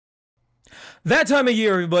That time of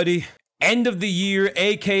year, everybody. End of the year,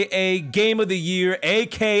 aka Game of the Year,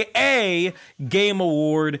 aka Game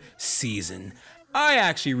Award season. I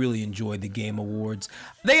actually really enjoyed the Game Awards.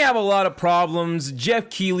 They have a lot of problems,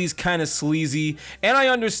 Jeff Keighley's kind of sleazy, and I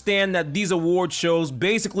understand that these award shows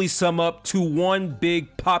basically sum up to one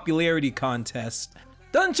big popularity contest.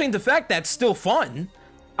 Doesn't change the fact that it's still fun.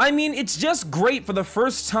 I mean, it's just great for the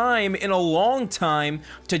first time in a long time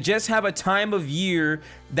to just have a time of year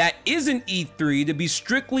that isn't E3 to be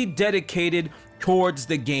strictly dedicated towards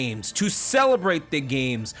the games, to celebrate the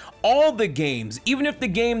games, all the games. Even if the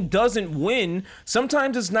game doesn't win,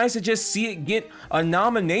 sometimes it's nice to just see it get a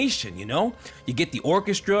nomination, you know? You get the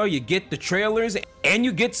orchestra, you get the trailers, and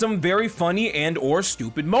you get some very funny and or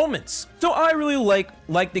stupid moments. So I really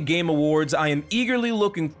like the Game Awards. I am eagerly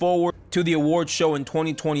looking forward to the award show in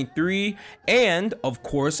 2023, and of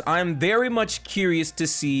course I'm very much curious to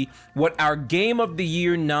see what our Game of the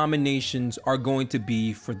Year nominations are going to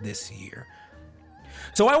be for this year.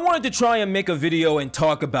 So I wanted to try and make a video and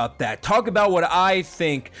talk about that. Talk about what I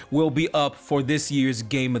think will be up for this year's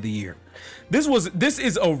Game of the Year. This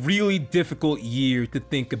is a really difficult year to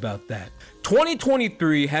think about that.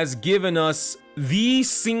 2023 has given us the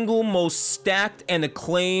single most stacked and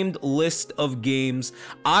acclaimed list of games,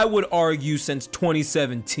 I would argue, since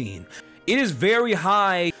 2017. It is very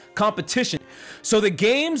high competition. So the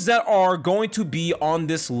games that are going to be on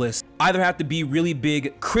this list either have to be really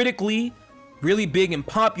big critically, really big in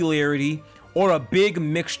popularity, or a big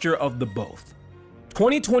mixture of the both.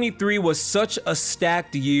 2023 was such a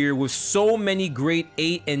stacked year with so many great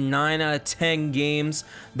 8 and 9 out of 10 games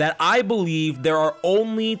that I believe there are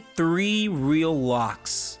only 3 real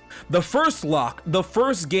locks. The first lock, the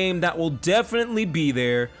first game that will definitely be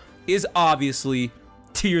there, is obviously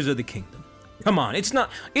Tears of the Kingdom. Come on, it's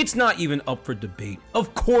not even up for debate.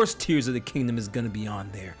 Of course Tears of the Kingdom is gonna be on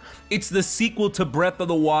there. It's the sequel to Breath of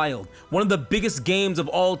the Wild, one of the biggest games of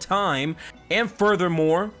all time, and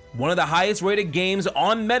furthermore, one of the highest rated games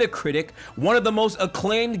on Metacritic, one of the most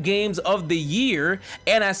acclaimed games of the year,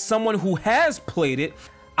 and as someone who has played it,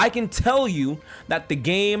 I can tell you that the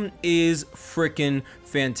game is freaking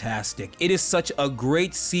fantastic. It is such a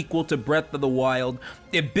great sequel to Breath of the Wild.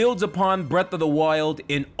 It builds upon Breath of the Wild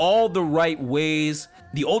in all the right ways.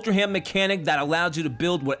 The Ultra Hand mechanic that allows you to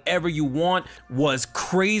build whatever you want was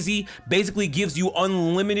crazy. Basically gives you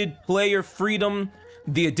unlimited player freedom.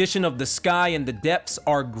 The addition of the sky and the depths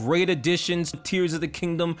are great additions to Tears of the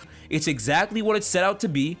Kingdom. It's exactly what it set out to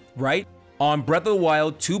be, right? On Breath of the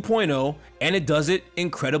Wild 2.0, and it does it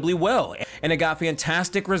incredibly well. And it got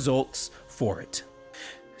fantastic results for it.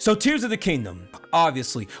 So Tears of the Kingdom,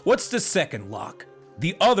 obviously. What's the second lock?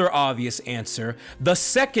 The other obvious answer, the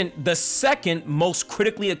second most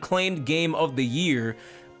critically acclaimed game of the year,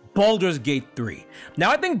 Baldur's Gate 3. Now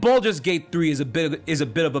I think Baldur's Gate 3 is a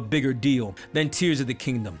bit of a bigger deal than Tears of the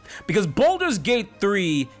Kingdom, because Baldur's Gate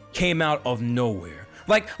 3 came out of nowhere.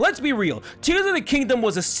 Like, let's be real, Tears of the Kingdom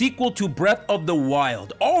was a sequel to Breath of the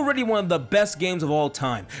Wild, already one of the best games of all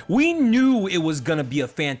time. We knew it was gonna be a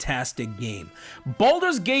fantastic game.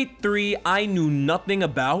 Baldur's Gate 3 I knew nothing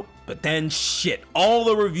about, but then shit, all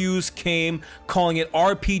the reviews came calling it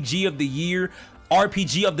RPG of the year,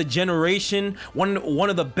 RPG of the generation, one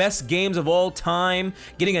of the best games of all time,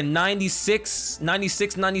 getting a 96,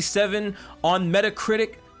 97 on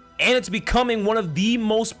Metacritic. And it's becoming one of the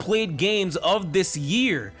most played games of this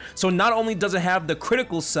year. So not only does it have the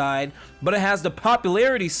critical side, but it has the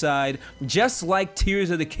popularity side, just like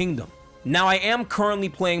Tears of the Kingdom. Now I am currently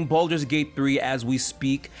playing Baldur's Gate 3 as we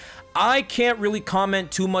speak. I can't really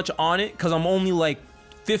comment too much on it because I'm only like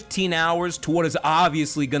 15 hours to what is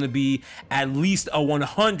obviously going to be at least a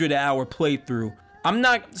 100-hour playthrough.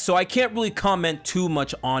 So I can't really comment too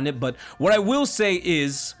much on it, but what I will say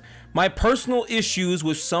is, my personal issues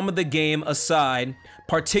with some of the game aside,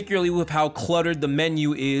 particularly with how cluttered the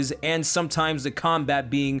menu is and sometimes the combat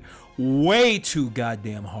being way too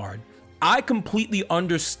goddamn hard, I completely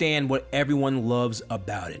understand what everyone loves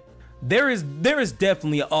about it. There is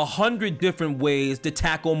definitely 100 different ways to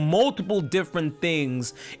tackle multiple different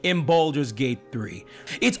things in Baldur's Gate 3.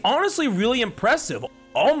 It's honestly really impressive.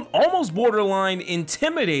 Almost borderline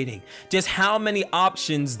intimidating just how many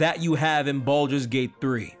options that you have in Baldur's Gate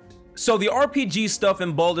 3. So the RPG stuff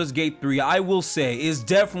in Baldur's Gate 3, I will say, is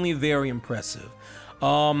definitely very impressive.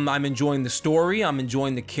 I'm enjoying the story, I'm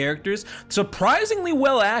enjoying the characters. Surprisingly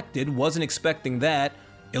well acted, wasn't expecting that.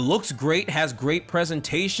 It looks great, has great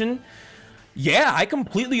presentation. Yeah, I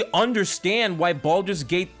completely understand why Baldur's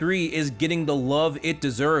Gate 3 is getting the love it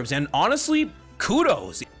deserves. And honestly,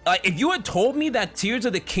 kudos. If you had told me that Tears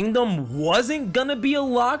of the Kingdom wasn't gonna be a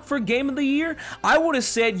lock for Game of the Year, I would have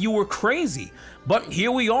said you were crazy. But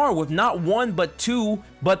here we are with not one, but two,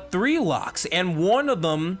 but three locks, and one of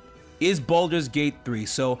them is Baldur's Gate 3.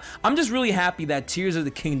 So I'm just really happy that Tears of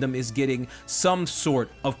the Kingdom is getting some sort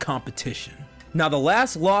of competition. Now, the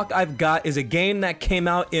last lock I've got is a game that came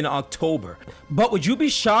out in October. But would you be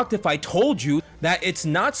shocked if I told you that it's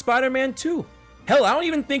not Spider-Man 2? Hell, I don't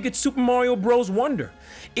even think it's Super Mario Bros. Wonder.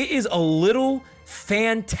 It is a little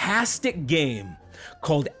fantastic game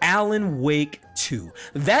called Alan Wake 2.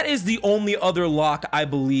 That is the only other lock I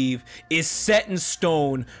believe is set in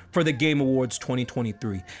stone for the Game Awards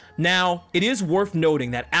 2023. Now, it is worth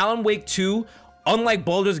noting that Alan Wake 2, unlike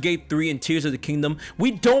Baldur's Gate 3 and Tears of the Kingdom, we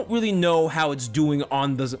don't really know how it's doing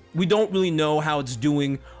on the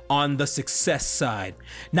success side.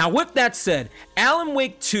 Now, with that said, Alan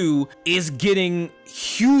Wake 2 is getting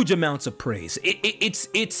huge amounts of praise.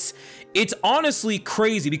 It's honestly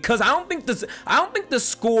crazy because I don't think the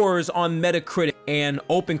scores on Metacritic and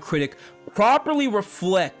OpenCritic properly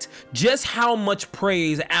reflect just how much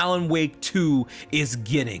praise Alan Wake 2 is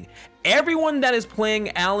getting. Everyone that is playing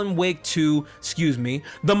Alan Wake 2,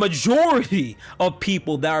 the majority of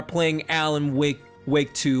people that are playing Alan Wake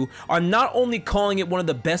 2 are not only calling it one of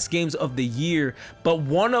the best games of the year, but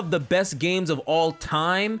one of the best games of all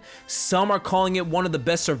time. Some are calling it one of the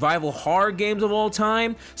best survival horror games of all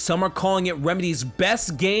time. Some are calling it Remedy's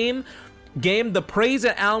best game. The praise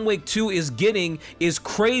that Alan Wake 2 is getting is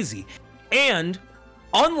crazy. And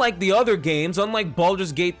unlike the other games, unlike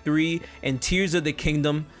Baldur's Gate 3 and Tears of the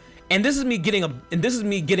Kingdom, and this is me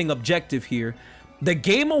getting objective here, the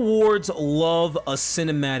Game Awards love a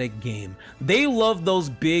cinematic game. They love those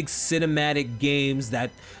big cinematic games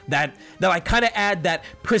that like kind of add that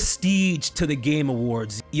prestige to the Game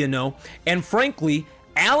Awards, you know? And frankly,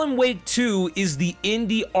 Alan Wake 2 is the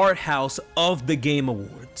indie art house of the Game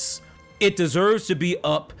Awards. It deserves to be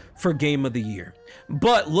up for Game of the Year.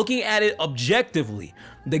 But looking at it objectively,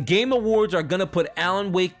 the Game Awards are gonna put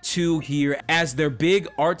Alan Wake 2 here as their big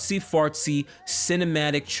artsy-fartsy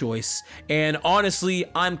cinematic choice, and honestly,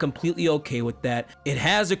 I'm completely okay with that. It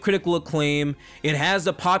has a critical acclaim, it has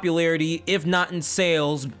the popularity, if not in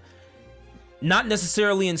sales, not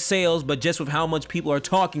necessarily in sales, but just with how much people are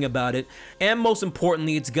talking about it, and most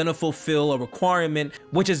importantly, it's gonna fulfill a requirement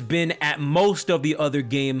which has been at most of the other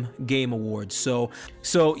game awards.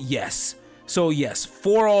 So yes,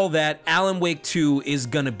 for all that, Alan Wake 2 is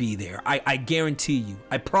gonna be there. I guarantee you.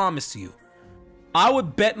 I promise you. I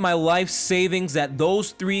would bet my life savings that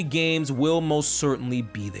those three games will most certainly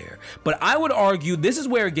be there. But I would argue this is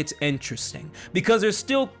where it gets interesting, because there's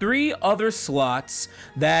still three other slots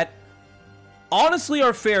that honestly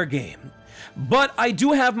are fair game. But I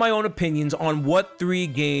do have my own opinions on what three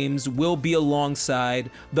games will be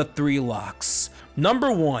alongside the three locks.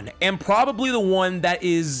 Number one, and probably the one that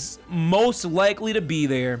is most likely to be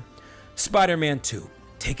there, Spider-Man 2.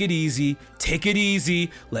 Take it easy,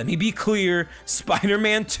 let me be clear,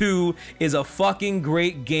 Spider-Man 2 is a fucking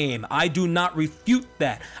great game. I do not refute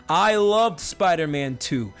that. I loved Spider-Man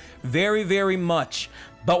 2 very, very much,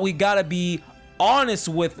 but we gotta be honest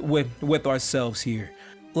with ourselves here.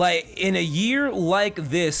 Like, in a year like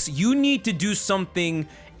this, you need to do something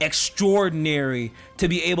extraordinary to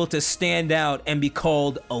be able to stand out and be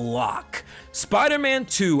called a lock. Spider-Man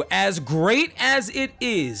 2, as great as it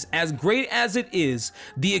is,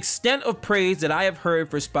 the extent of praise that I have heard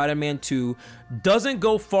for Spider-Man 2 doesn't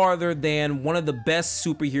go farther than one of the best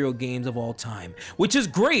superhero games of all time, which is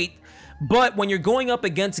great, but when you're going up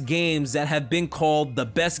against games that have been called the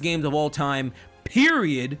best games of all time,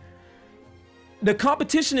 period, the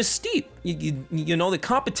competition is steep. You know, the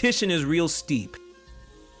competition is real steep.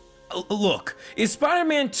 Look, is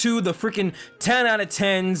Spider-Man 2 the freaking 10 out of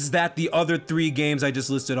 10s that the other three games I just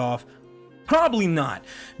listed off? Probably not.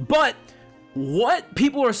 But what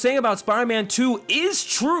people are saying about Spider-Man 2 is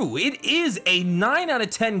true. It is a 9 out of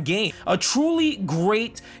 10 game, a truly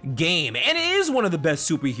great game, and it is one of the best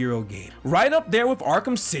superhero games, right up there with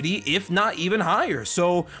Arkham City, if not even higher.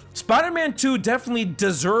 So Spider-Man 2 definitely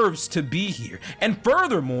deserves to be here. And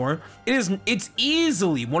furthermore, it's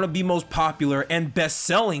easily one of the most popular and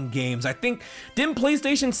best-selling games. I think, didn't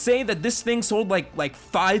PlayStation say that this thing sold like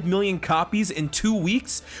 5 million copies in 2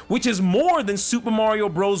 weeks, which is more than Super Mario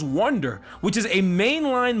Bros. Wonder, which is a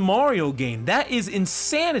mainline Mario game. That is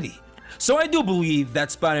insanity. So I do believe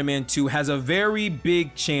that Spider-Man 2 has a very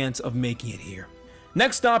big chance of making it here.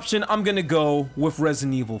 Next option, I'm gonna go with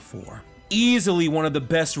Resident Evil 4. Easily one of the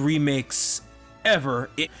best remakes ever.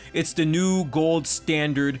 It's the new gold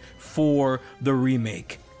standard for the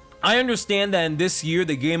remake. I understand that in this year,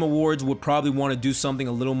 the Game Awards would probably want to do something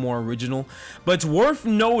a little more original, but it's worth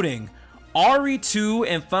noting RE2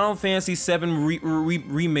 and Final Fantasy VII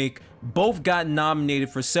Remake both got nominated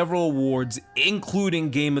for several awards, including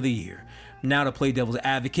Game of the Year. Now, to play devil's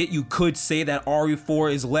advocate, you could say that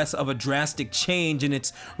RE4 is less of a drastic change in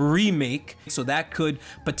its remake, so that could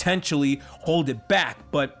potentially hold it back.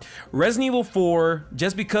 But Resident Evil 4,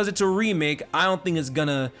 just because it's a remake, I don't think it's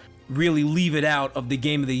gonna really leave it out of the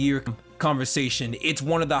Game of the Year conversation. It's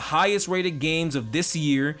one of the highest rated games of this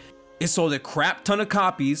year. It sold a crap ton of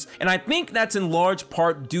copies, and I think that's in large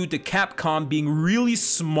part due to Capcom being really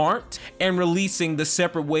smart and releasing the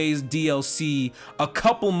Separate Ways DLC a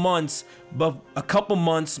couple months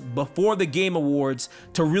before the Game Awards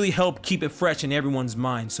to really help keep it fresh in everyone's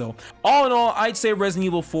mind. So all in all, I'd say Resident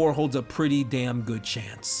Evil 4 holds a pretty damn good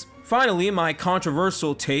chance. Finally, my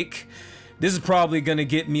controversial take. This is probably gonna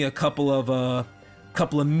get me a couple of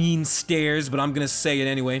mean stares, but I'm gonna say it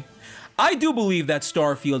anyway. I do believe that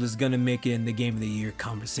Starfield is going to make it in the Game of the Year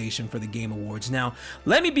conversation for the Game Awards. Now,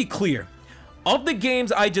 let me be clear. Of the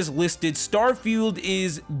games I just listed, Starfield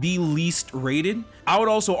is the least rated. I would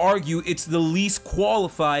also argue it's the least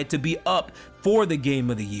qualified to be up for the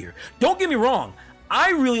Game of the Year. Don't get me wrong.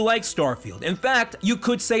 I really like Starfield. In fact, you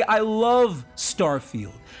could say I love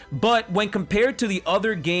Starfield. But when compared to the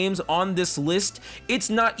other games on this list,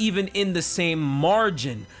 it's not even in the same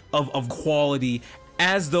margin of quality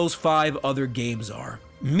as those 5 other games are.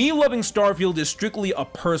 Me loving Starfield is strictly a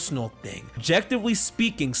personal thing. Objectively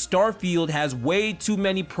speaking, Starfield has way too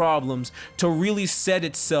many problems to really set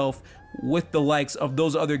itself with the likes of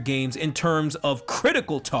those other games in terms of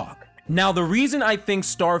critical talk. Now, the reason I think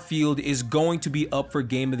Starfield is going to be up for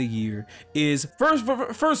Game of the Year is,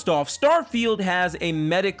 first off, Starfield has a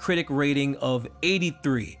Metacritic rating of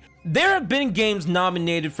 83. There have been games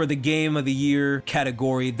nominated for the Game of the Year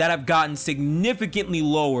category that have gotten significantly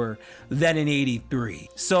lower than an 83.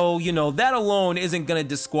 So, you know, that alone isn't going to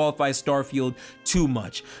disqualify Starfield too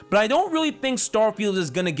much. But I don't really think Starfield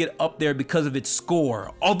is going to get up there because of its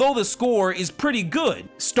score, although the score is pretty good.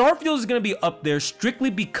 Starfield is going to be up there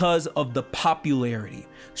strictly because of the popularity.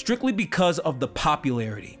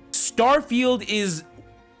 Starfield is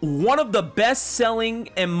one of the best-selling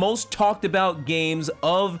and most talked about games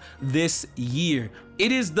of this year.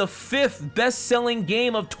 It is the 5th best-selling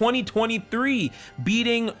game of 2023,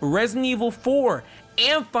 beating Resident Evil 4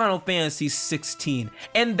 and Final Fantasy 16,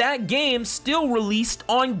 and that game still released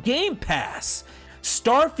on Game Pass.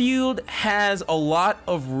 Starfield has a lot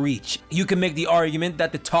of reach. You can make the argument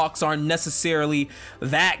that the talks aren't necessarily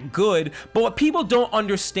that good, but what people don't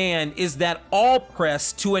understand is that all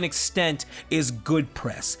press, to an extent, is good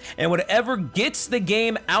press. And whatever gets the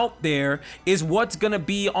game out there is what's gonna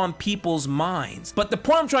be on people's minds. But the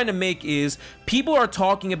point I'm trying to make is, people are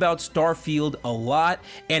talking about Starfield a lot,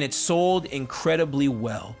 and it sold incredibly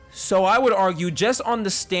well. So I would argue, just on the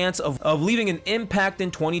stance of leaving an impact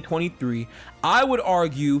in 2023, I would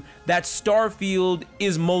argue that Starfield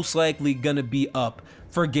is most likely gonna be up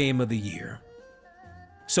for Game of the Year.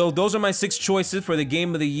 So those are my 6 choices for the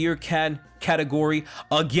Game of the Year category.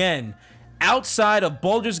 Again, outside of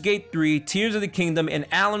Baldur's Gate 3, Tears of the Kingdom, and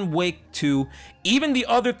Alan Wake 2, even the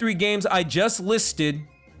other 3 games I just listed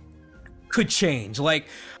could change. Like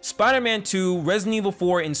Spider-Man 2, Resident Evil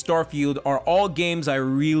 4, and Starfield are all games I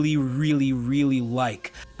really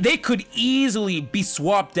like. They could easily be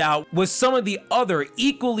swapped out with some of the other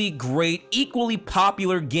equally great, equally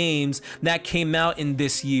popular games that came out in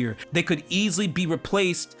this year. They could easily be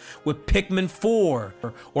replaced with Pikmin 4,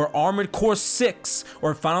 or Armored Core 6,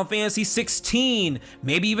 or Final Fantasy 16,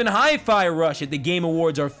 maybe even Hi-Fi Rush if the Game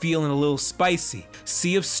Awards are feeling a little spicy.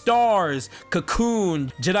 Sea of Stars,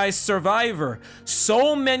 Cocoon, Jedi Survivor.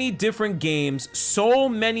 So many different games, so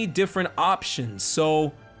many different options.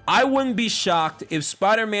 So I wouldn't be shocked if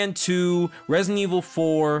Spider-Man 2, Resident Evil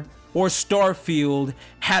 4, or Starfield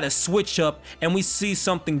had a switch up and we see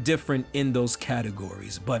something different in those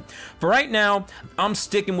categories. But for right now, I'm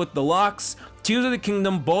sticking with the locks: Tears of the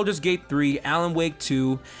Kingdom, Baldur's Gate 3, Alan Wake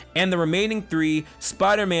 2, and the remaining 3,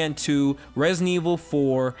 Spider-Man 2, Resident Evil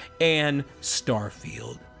 4, and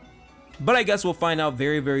Starfield. But I guess we'll find out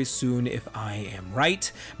very soon if I am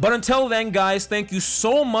right. But until then, guys, thank you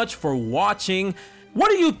so much for watching.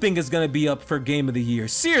 What do you think is going to be up for Game of the Year?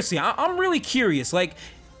 Seriously, I'm really curious. Like,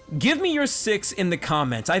 give me your 6 in the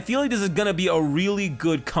comments. I feel like this is going to be a really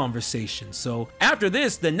good conversation. So after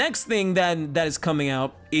this, the next thing that is coming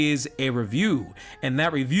out is a review. And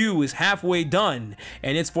that review is halfway done.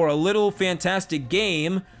 And it's for a little fantastic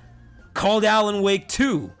game called Alan Wake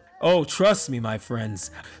 2. Oh, trust me, my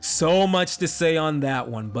friends. So much to say on that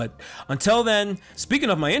one. But until then, speaking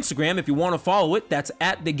of my Instagram, if you want to follow it, that's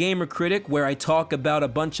at The Gamer Critic, where I talk about a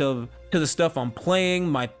bunch of the stuff I'm playing,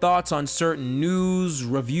 my thoughts on certain news,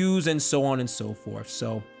 reviews, and so on and so forth.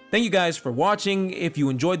 So thank you guys for watching. If you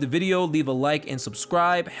enjoyed the video, leave a like and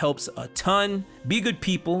subscribe. Helps a ton. Be good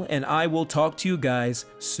people, and I will talk to you guys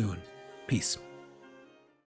soon. Peace.